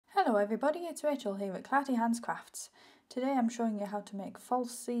Hello everybody, it's Rachel here at Clatty Hands Crafts. Today I'm showing you how to make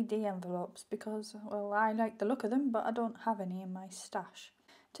false CD envelopes because, well, I like the look of them but I don't have any in my stash.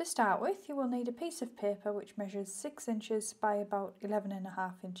 To start with, you will need a piece of paper which measures 6 inches by about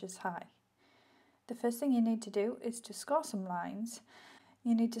 11.5 inches high. The first thing you need to do is to score some lines.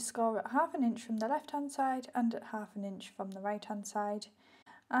 You need to score at ½ inch from the left hand side and at ½ inch from the right hand side.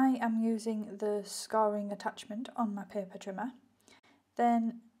 I am using the scoring attachment on my paper trimmer.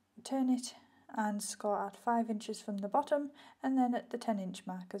 Then turn it and score at 5 inches from the bottom and then at the 10-inch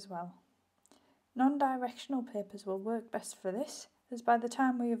mark as well. Non-directional papers will work best for this, as by the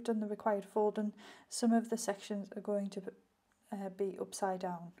time we have done the required folding, some of the sections are going to be upside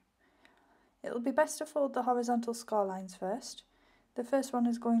down. It will be best to fold the horizontal score lines first. The first one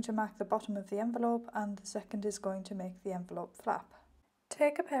is going to mark the bottom of the envelope and the second is going to make the envelope flap.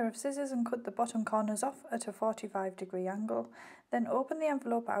 Take a pair of scissors and cut the bottom corners off at a 45-degree angle, then open the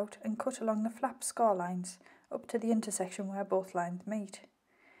envelope out and cut along the flap score lines up to the intersection where both lines meet.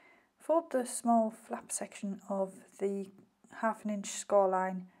 Fold the small flap section of the ½ inch score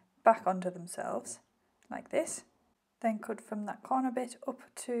line back onto themselves, like this. Then cut from that corner bit up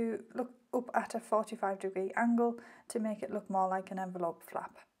at a 45-degree angle to make it look more like an envelope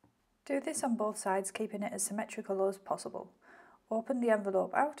flap. Do this on both sides, keeping it as symmetrical as possible. Open the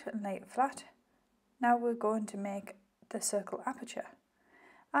envelope out and lay it flat. Now we're going to make the circle aperture.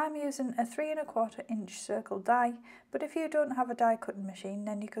 I'm using a 3¼ inch circle die, but if you don't have a die cutting machine,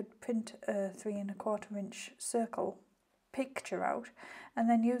 then you could print a 3¼ inch circle picture out and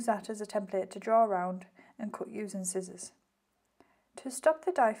then use that as a template to draw around and cut using scissors. To stop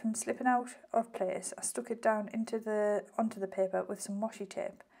the die from slipping out of place, I stuck it down onto the paper with some washi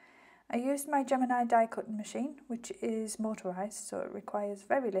tape. I used my Gemini die cutting machine, which is motorised, so it requires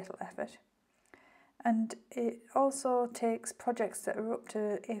very little effort, and it also takes projects that are up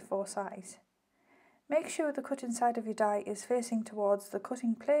to A4 size. Make sure the cutting side of your die is facing towards the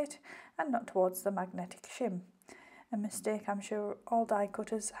cutting plate and not towards the magnetic shim, a mistake I'm sure all die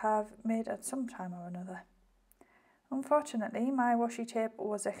cutters have made at some time or another. Unfortunately, my washi tape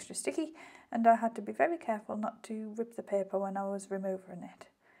was extra sticky and I had to be very careful not to rip the paper when I was removing it.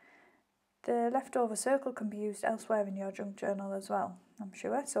 The leftover circle can be used elsewhere in your junk journal as well, I'm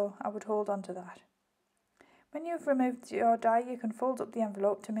sure, so I would hold on to that. When you've removed your die, you can fold up the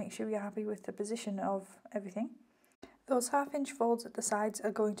envelope to make sure you're happy with the position of everything. Those ½ inch folds at the sides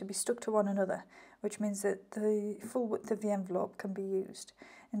are going to be stuck to one another, which means that the full width of the envelope can be used,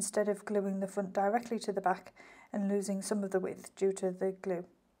 instead of gluing the front directly to the back and losing some of the width due to the glue.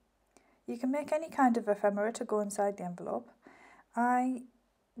 You can make any kind of ephemera to go inside the envelope. I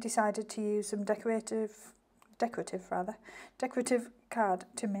decided to use some decorative card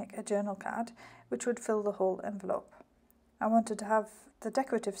to make a journal card which would fill the whole envelope. I wanted to have the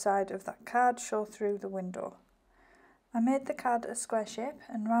decorative side of that card show through the window. I made the card a square shape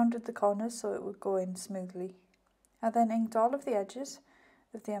and rounded the corners so it would go in smoothly. I then inked all of the edges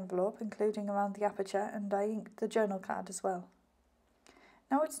of the envelope, including around the aperture, and I inked the journal card as well.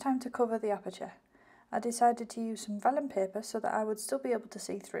 Now it's time to cover the aperture. I decided to use some vellum paper so that I would still be able to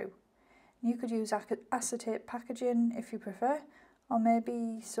see through. You could use acetate packaging if you prefer, or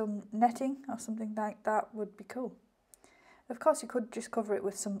maybe some netting or something like that would be cool. Of course, you could just cover it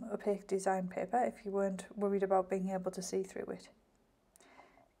with some opaque design paper if you weren't worried about being able to see through it.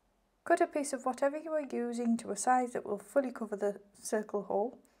 Cut a piece of whatever you are using to a size that will fully cover the circle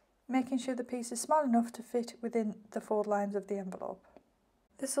hole, making sure the piece is small enough to fit within the fold lines of the envelope.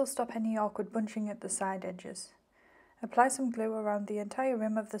 This will stop any awkward bunching at the side edges. Apply some glue around the entire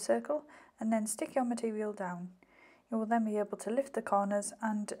rim of the circle and then stick your material down. You will then be able to lift the corners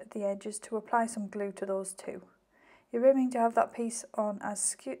and the edges to apply some glue to those too. You're aiming to have that piece on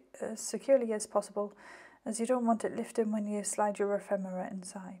as securely as possible, as you don't want it lifting when you slide your ephemera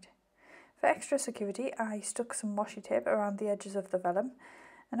inside. For extra security, I stuck some washi tape around the edges of the vellum,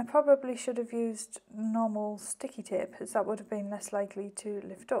 and I probably should have used normal sticky tape, as that would have been less likely to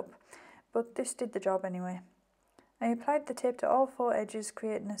lift up, but this did the job anyway. I applied the tape to all 4 edges,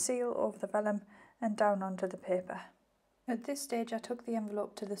 creating a seal over the vellum and down onto the paper. At this stage I took the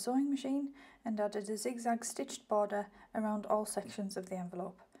envelope to the sewing machine and added a zigzag stitched border around all sections of the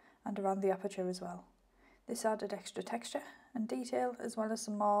envelope, and around the aperture as well. This added extra texture and detail, as well as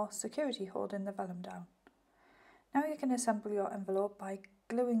some more security holding the vellum down. Now you can assemble your envelope by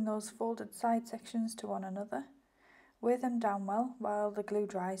gluing those folded side sections to one another. Weigh them down well while the glue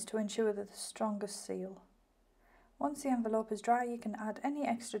dries to ensure the strongest seal. Once the envelope is dry, you can add any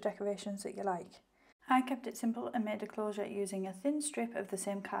extra decorations that you like. I kept it simple and made a closure using a thin strip of the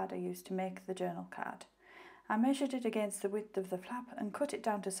same card I used to make the journal card. I measured it against the width of the flap and cut it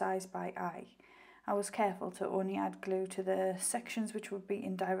down to size by eye. I was careful to only add glue to the sections which would be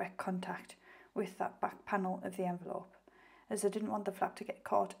in direct contact with that back panel of the envelope, as I didn't want the flap to get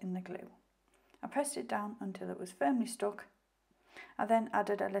caught in the glue. I pressed it down until it was firmly stuck. I then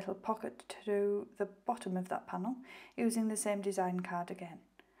added a little pocket to the bottom of that panel using the same design card again,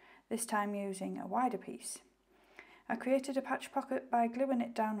 this time using a wider piece. I created a patch pocket by gluing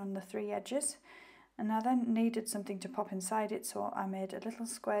it down on the 3 edges, and I then needed something to pop inside it, so I made a little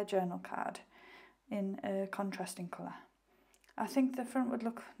square journal card in a contrasting colour. I think the front would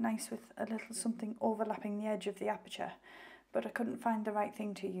look nice with a little something overlapping the edge of the aperture, but I couldn't find the right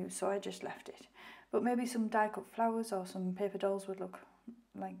thing to use, so I just left it. But maybe some die-cut flowers or some paper dolls would look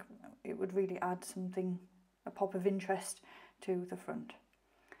like it would really add something, a pop of interest to the front.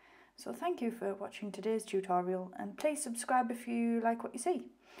 So thank you for watching today's tutorial, and please subscribe if you like what you see.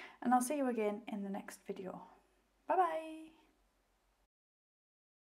 And I'll see you again in the next video. Bye bye!